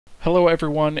Hello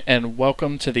everyone, and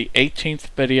welcome to the 18th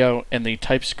video in the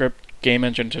TypeScript Game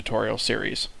Engine tutorial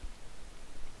series.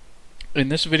 In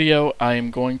this video I am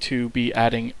going to be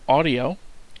adding audio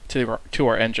to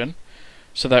our engine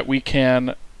so that we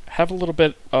can have a little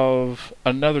bit of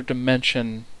another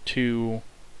dimension to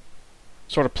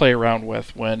sort of play around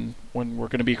with when we're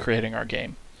going to be creating our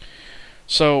game.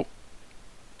 So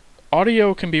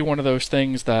audio can be one of those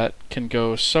things that can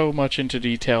go so much into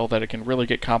detail that it can really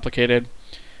get complicated.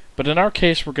 But in our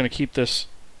case, we're going to keep this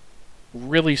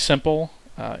really simple,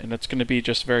 and it's going to be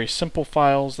just very simple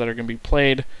files that are going to be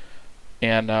played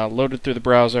and loaded through the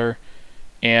browser,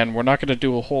 and we're not going to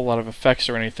do a whole lot of effects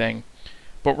or anything,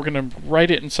 but we're going to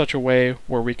write it in such a way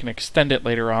where we can extend it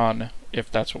later on if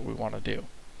that's what we want to do.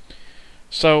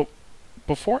 So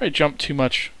before I jump too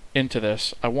much into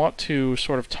this, I want to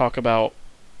sort of talk about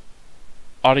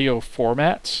audio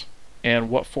formats and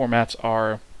what formats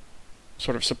are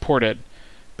sort of supported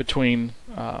between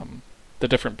the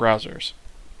different browsers.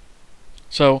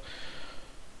 So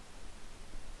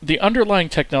the underlying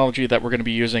technology that we're going to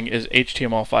be using is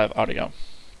HTML5 audio,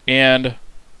 and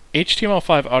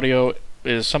HTML5 audio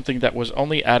is something that was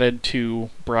only added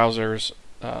to browsers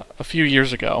a few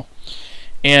years ago,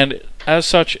 and as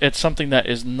such it's something that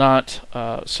is not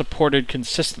supported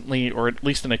consistently, or at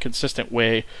least in a consistent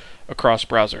way, across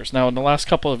browsers. Now in the last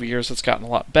couple of years it's gotten a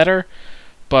lot better,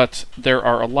 but there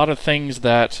are a lot of things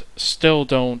that still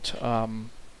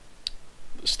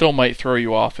might throw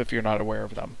you off if you're not aware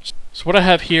of them. So what I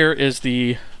have here is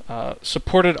the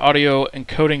supported audio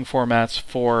encoding formats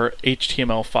for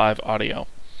HTML5 audio.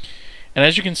 And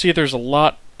as you can see, there's a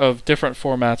lot of different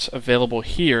formats available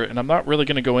here, and I'm not really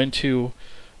going to go into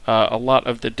a lot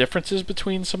of the differences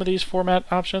between some of these format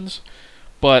options,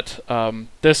 but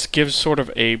this gives sort of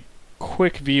a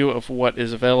quick view of what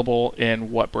is available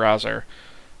in what browser,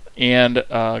 and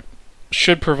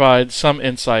should provide some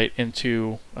insight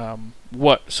into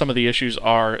what some of the issues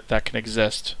are that can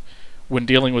exist when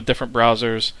dealing with different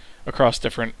browsers across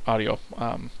different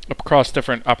across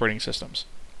different operating systems.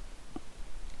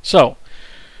 So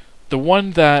the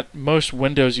one that most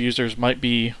Windows users might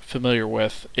be familiar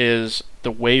with is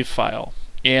the WAV file,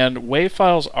 and WAV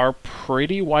files are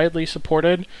pretty widely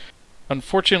supported.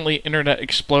 Unfortunately, Internet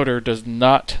Explorer does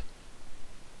not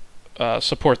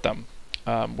support them,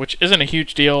 which isn't a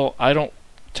huge deal. I don't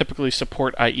typically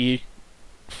support IE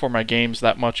for my games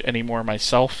that much anymore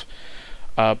myself,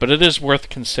 but it is worth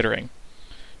considering.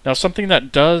 Now, something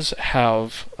that does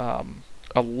have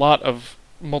a lot of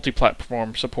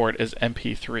multi-platform support is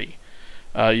MP3.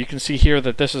 You can see here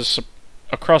that this is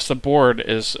across the board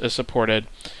is supported,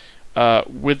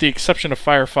 with the exception of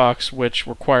Firefox, which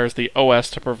requires the OS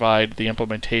to provide the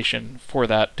implementation for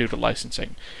that due to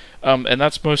licensing. And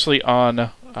that's mostly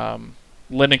on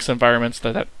Linux environments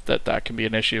that can be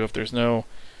an issue. If there's no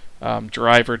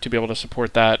driver to be able to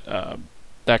support that,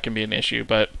 that can be an issue.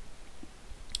 But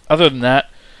other than that,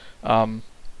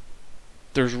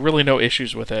 there's really no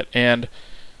issues with it. And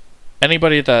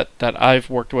anybody that I've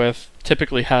worked with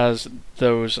typically has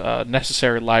those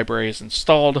necessary libraries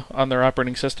installed on their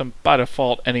operating system by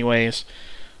default anyways,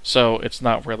 so it's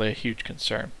not really a huge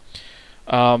concern.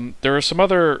 There are some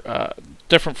other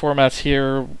different formats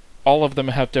here. All of them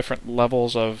have different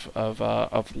levels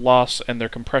of loss and their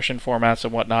compression formats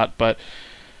and whatnot, but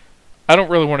I don't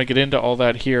really want to get into all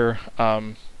that here.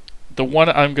 The one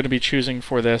I'm going to be choosing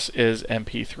for this is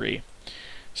MP3.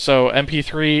 So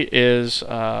MP3 is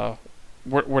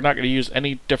we're not going to use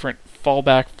any different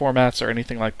fallback formats or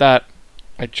anything like that.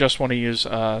 I just want to use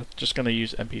going to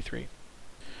use MP3.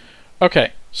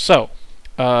 Okay, so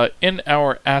in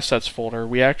our assets folder,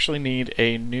 we actually need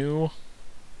a new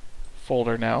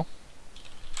folder now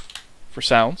for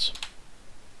sounds,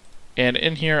 and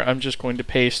in here I'm just going to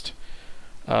paste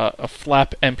a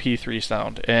flap MP3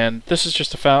 sound, and this is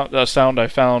just a sound I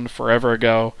found forever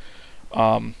ago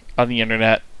on the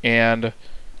internet, and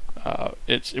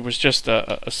it was just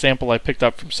a sample I picked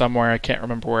up from somewhere. I can't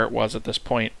remember where it was at this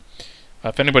point.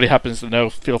 If anybody happens to know,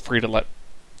 feel free to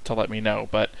let me know.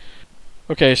 But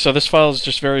okay, so this file is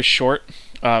just very short.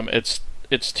 It's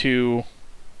to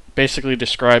basically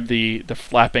describe the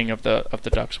flapping of the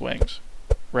duck's wings,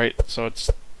 right? So it's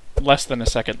less than a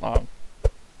second long.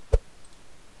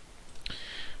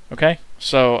 Okay,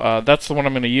 so that's the one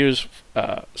I'm going to use.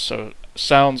 So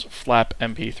sounds flap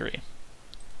MP3.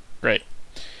 Great.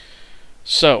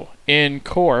 So in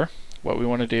core, what we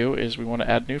want to do is we want to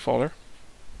add new folder,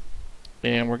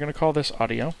 and we're going to call this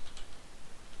audio.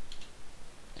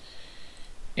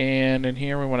 And in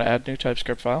here we want to add new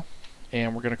TypeScript file,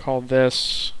 and we're going to call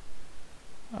this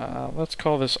let's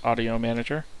call this audio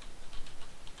manager.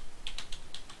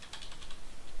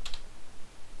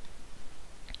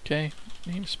 Okay,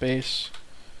 namespace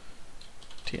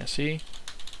TSE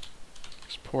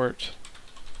export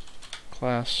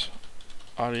class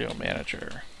audio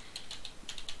manager.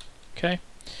 Okay.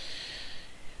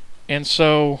 And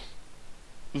so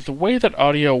the way that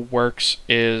audio works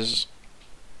is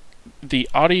the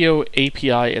audio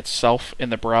API itself in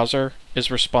the browser is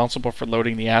responsible for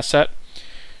loading the asset.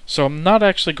 So I'm not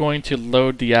actually going to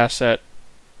load the asset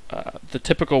the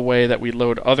typical way that we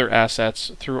load other assets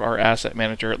through our asset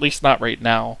manager, at least not right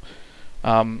now.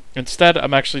 Instead,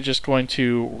 I'm actually just going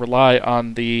to rely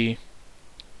on the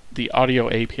audio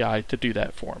API to do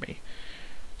that for me.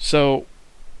 So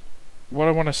what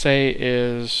I want to say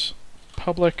is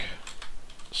public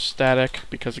static,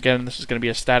 because again, this is going to be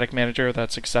a static manager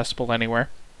that's accessible anywhere.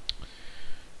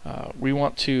 We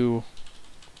want to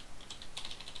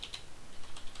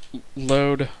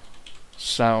load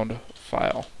sound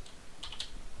file.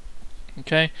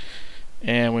 Okay,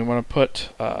 and we want to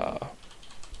put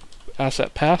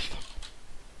asset path,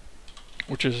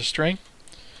 which is a string,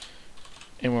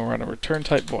 and we're going to return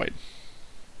type void.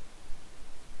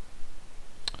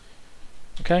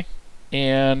 Okay,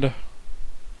 and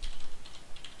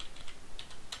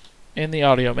in the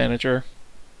audio manager,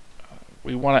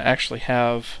 we want to actually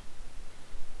have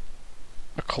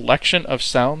a collection of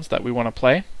sounds that we want to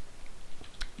play,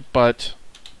 but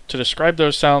to describe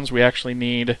those sounds, we actually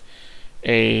need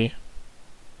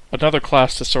another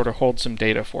class to sort of hold some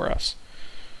data for us.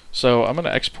 So I'm going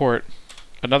to export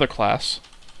another class,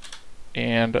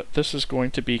 and this is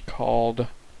going to be called,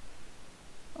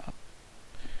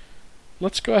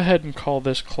 let's go ahead and call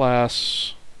this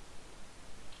class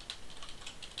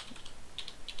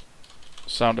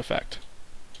sound effect.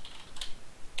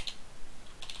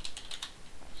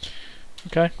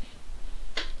 Okay.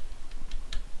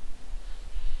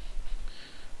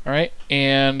 Alright,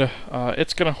 and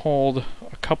it's going to hold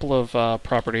a couple of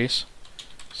properties.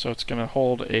 So it's going to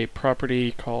hold a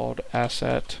property called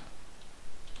asset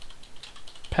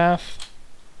path,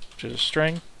 which is a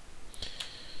string.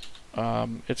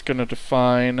 It's going to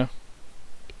define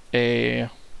a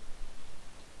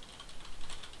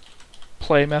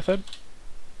play method,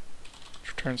 which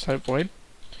returns type void.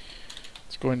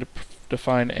 It's going to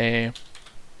define a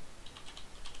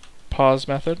pause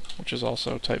method, which is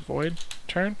also type void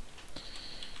return,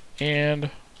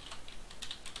 and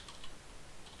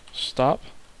stop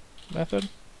method,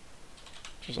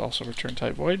 which is also return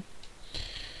type void.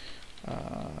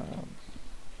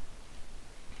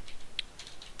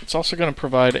 It's also going to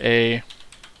provide a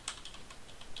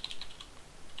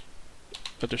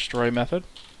destroy method,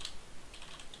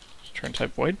 return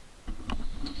type void.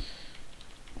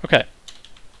 Okay.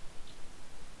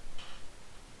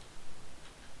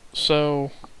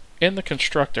 So in the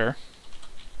constructor,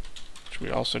 which we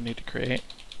also need to create,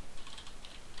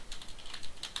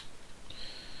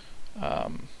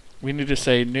 we need to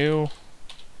say new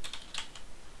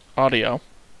audio,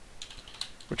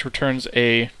 which returns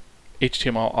a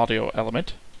HTML audio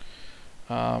element.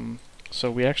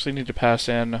 So we actually need to pass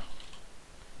in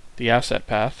the asset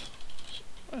path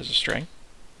as a string,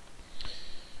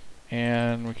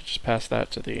 and we can just pass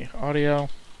that to the audio.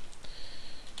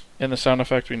 In the sound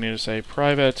effect, we need to say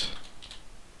private.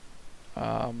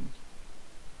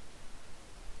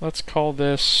 Let's call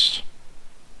this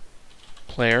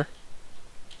player,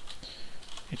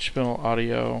 HTML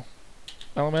audio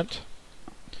element.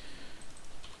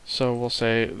 So we'll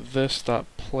say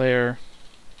this.player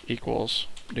equals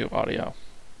new audio.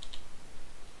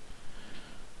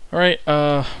 Alright,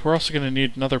 we're also going to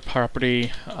need another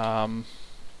property.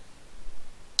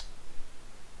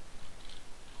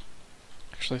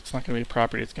 Actually, it's not going to be a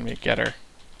property, it's going to be a getter.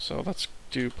 So let's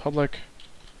do public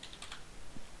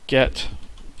get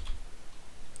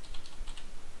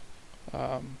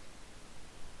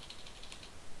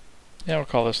yeah, we'll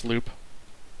call this loop.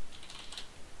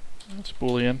 It's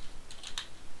Boolean.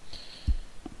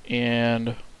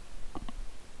 And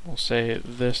we'll say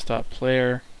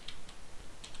this.player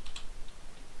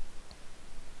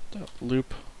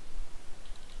loop.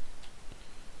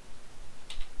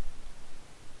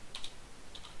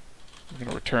 We're going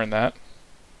to return that.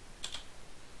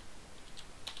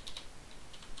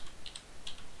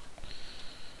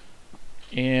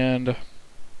 And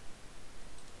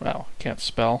wow, can't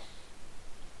spell.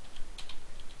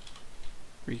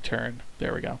 Return.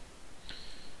 There we go.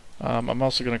 I'm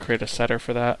also going to create a setter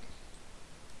for that.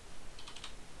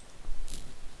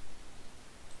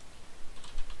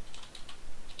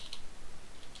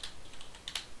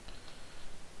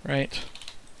 Right.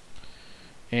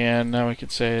 And now we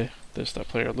could say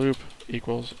this.player loop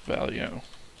equals value.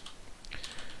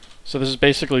 So this is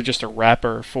basically just a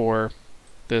wrapper for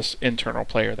this internal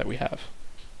player that we have.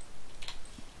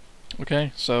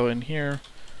 Okay, so in here,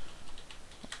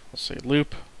 let's say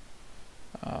loop,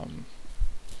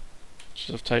 which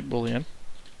is of type Boolean,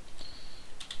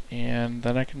 and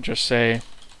then I can just say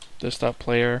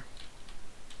this.player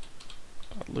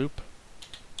loop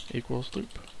equals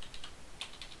loop.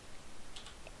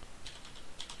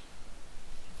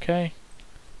 Okay.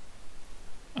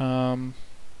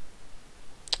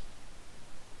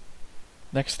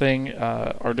 Next thing,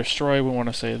 our destroy, we want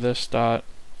to say this dot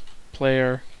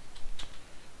player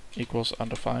equals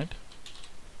undefined,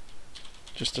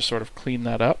 just to sort of clean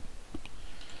that up.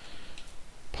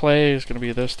 Play is going to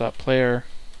be this dot player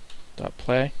dot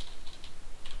play.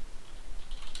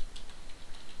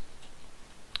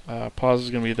 Pause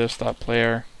is going to be this dot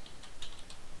player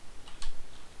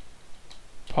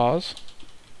pause.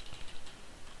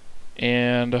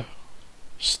 And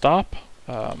stop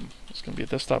is going to be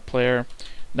this dot player.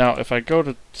 Now, if I go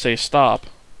to say stop,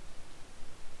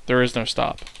 there is no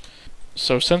stop.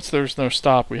 So since there's no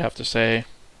stop, we have to say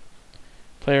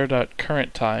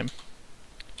player.current_time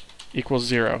equals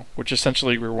 0, which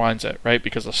essentially rewinds it, right?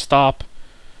 Because a stop,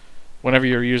 whenever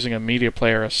you're using a media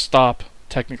player, a stop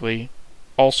technically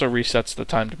also resets the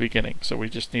time to beginning. So we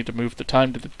just need to move the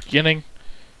time to the beginning,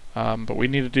 but we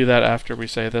need to do that after we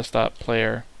say this dot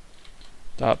player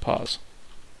dot pause.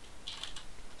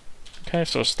 Okay,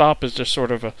 so stop is just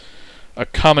sort of a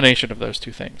combination of those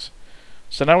two things.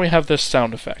 So now we have this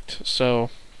sound effect. So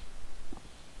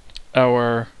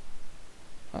our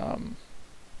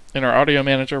in our audio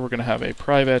manager, we're going to have a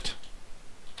private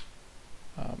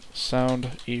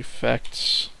sound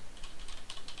effects,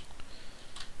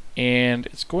 and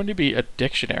it's going to be a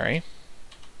dictionary,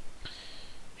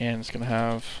 and it's going to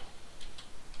have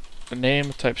a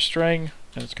name type string,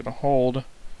 and it's going to hold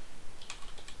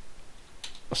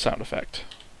a sound effect.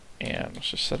 And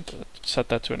let's just set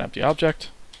that to an empty object.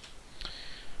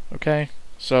 Okay,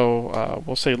 so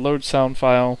we'll say load sound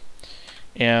file,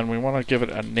 and we want to give it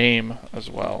a name as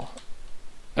well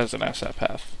as an asset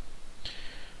path.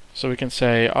 So we can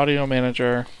say audio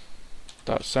manager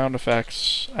dot sound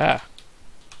effects. Oh,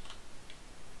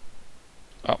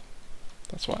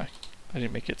 that's why I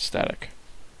didn't make it static.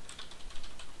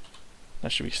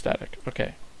 That should be static.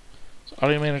 Okay, so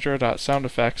audio manager dot sound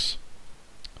effects,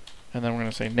 and then we're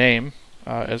going to say name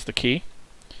as the key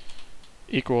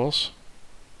equals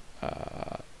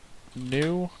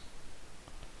new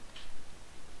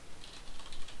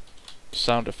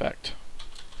sound effect,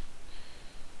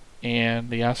 and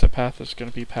the asset path is going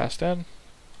to be passed in.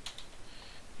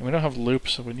 And we don't have loop,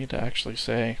 so we need to actually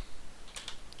say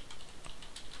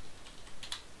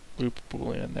loop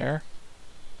boolean there,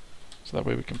 so that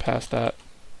way we can pass that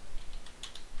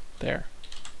there.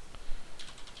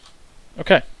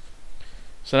 Okay,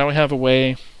 so now we have a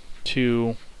way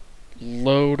to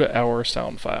load our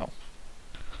sound file.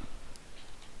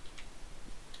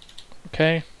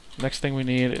 Okay, next thing we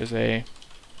need is a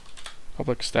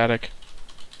public static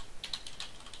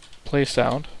play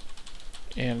sound,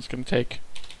 and it's going to take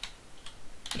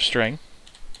a string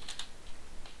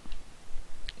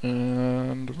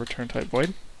and return type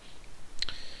void.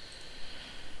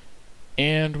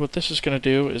 And what this is going to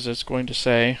do is it's going to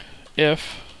say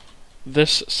if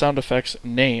this sound effect's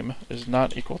name is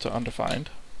not equal to undefined,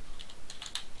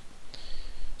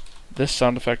 this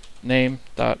sound effect name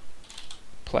dot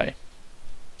play.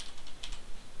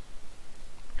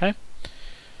 Okay,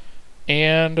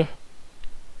 and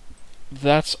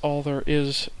that's all there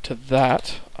is to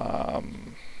that.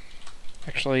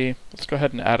 Actually, let's go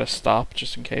ahead and add a stop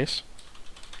just in case.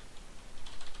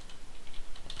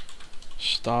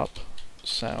 Stop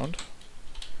sound.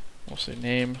 We'll say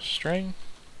name string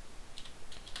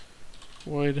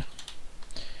void,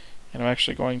 and I'm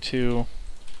actually going to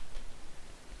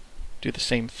do the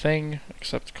same thing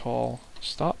except call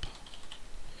stop.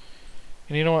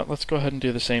 And you know what, let's go ahead and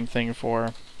do the same thing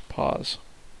for pause.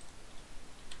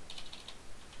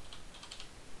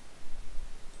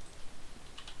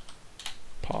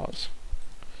 Pause.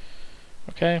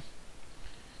 Okay,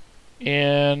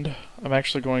 and I'm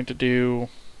actually going to do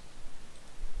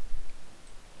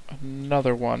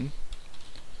another one,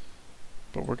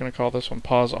 but we're going to call this one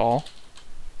pause all.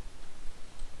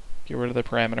 Get rid of the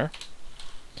parameter,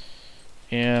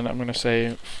 and I'm going to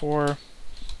say for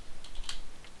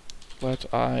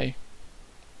let I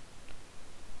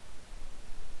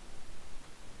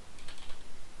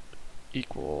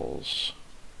equals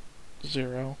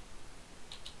 0,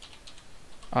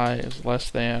 I is less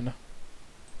than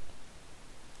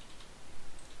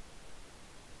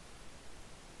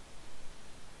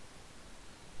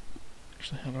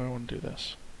actually, how do I want to do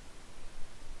this?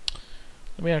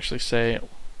 Let me actually say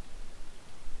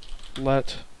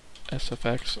let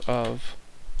sfx of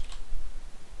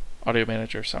audio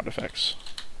manager sound effects.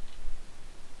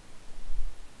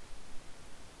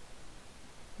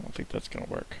 I don't think that's going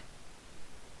to work.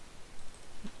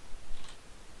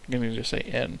 I'm going to just say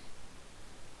in.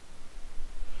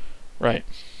 Right.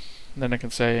 And then I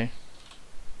can say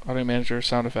audio manager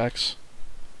sound effects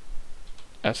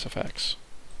sfx.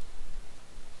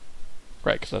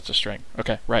 Right, because that's a string.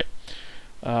 Okay, right.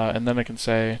 And then I can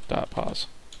say dot pause.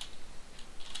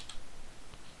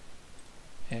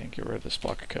 And get rid of this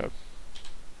block of code.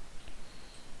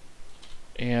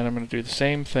 And I'm going to do the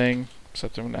same thing,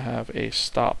 except I'm going to have a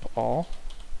stop all.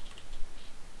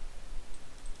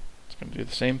 It's going to do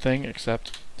the same thing,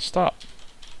 except stop.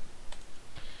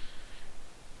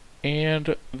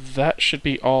 And that should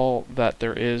be all that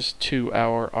there is to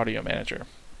our audio manager.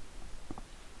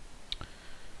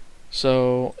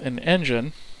 So in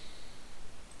Engine,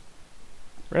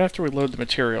 right after we load the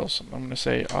materials, I'm going to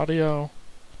say audio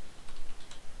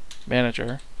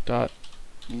manager dot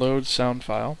load sound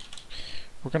file.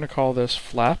 We're going to call this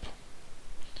flap,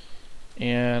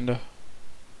 and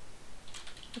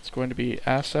it's going to be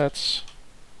assets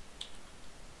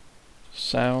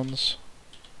sounds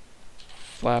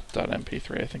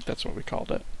flap.mp3. I think that's what we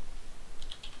called it.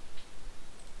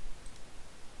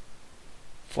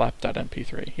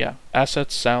 Flap.mp3. Yeah,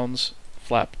 assets sounds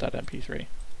flap.mp3.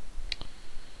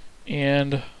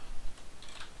 And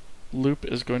loop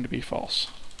is going to be false,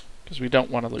 because we don't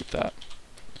want to loop that.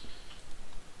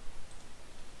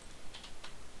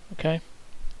 Okay.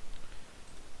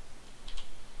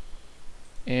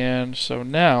 And so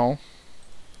now,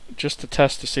 just to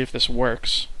test to see if this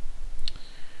works,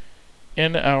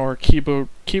 in our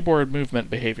keyboard movement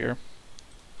behavior,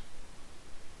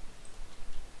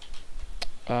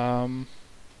 we're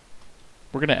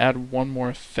going to add one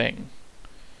more thing.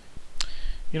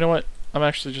 You know what? I'm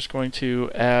actually just going to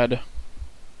add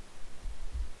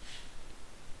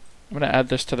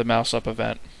this to the mouse up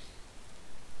event.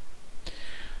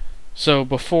 So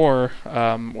before,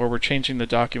 where we're changing the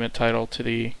document title to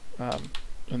the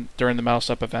during the mouse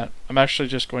up event, I'm actually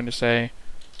just going to say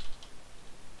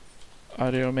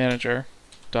audio manager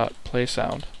dot play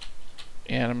sound,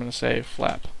 and I'm going to say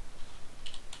flap.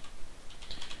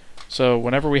 So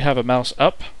whenever we have a mouse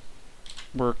up,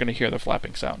 we're going to hear the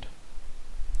flapping sound.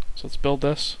 So let's build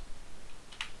this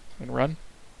and run.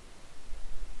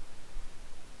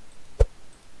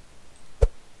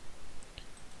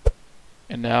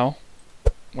 And now,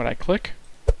 when I click,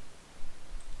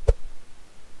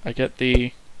 I get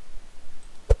the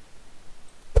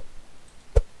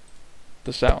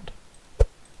sound.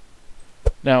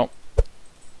 Now,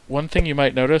 one thing you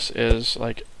might notice is,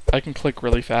 like, I can click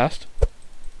really fast,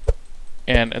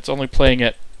 and it's only playing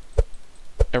it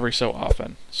every so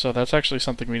often. So that's actually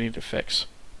something we need to fix.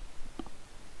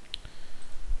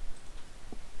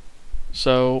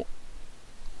 So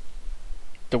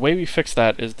the way we fix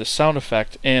that is the sound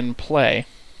effect in play.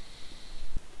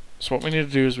 So what we need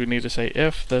to do is we need to say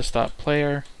if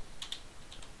this.player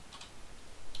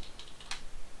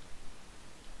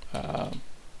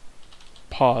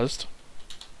paused,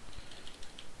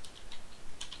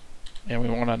 and we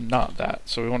want to not that.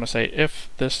 So we want to say if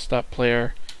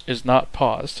this.player is not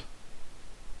paused,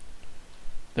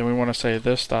 then we want to say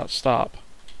this.stop,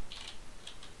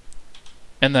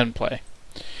 and then play.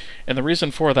 And the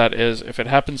reason for that is if it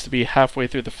happens to be halfway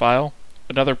through the file,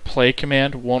 another play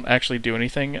command won't actually do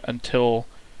anything until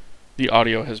the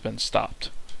audio has been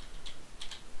stopped.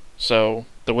 So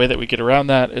the way that we get around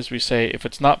that is we say if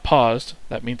it's not paused,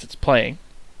 that means it's playing,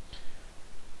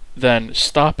 then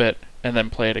stop it and then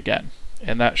play it again.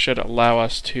 And that should allow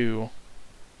us to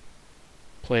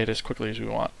play it as quickly as we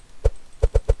want.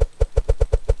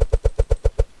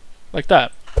 Like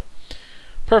that.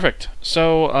 Perfect.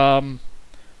 So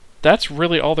that's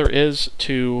really all there is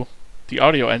to the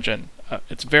audio engine.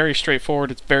 It's very straightforward,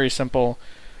 it's very simple.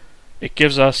 It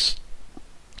gives us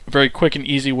a very quick and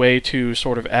easy way to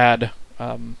sort of add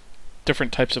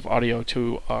different types of audio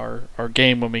to our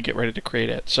game when we get ready to create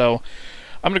it. So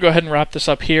I'm going to go ahead and wrap this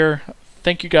up here.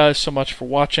 Thank you guys so much for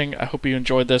watching. I hope you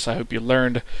enjoyed this, I hope you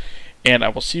learned, and I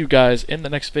will see you guys in the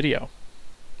next video.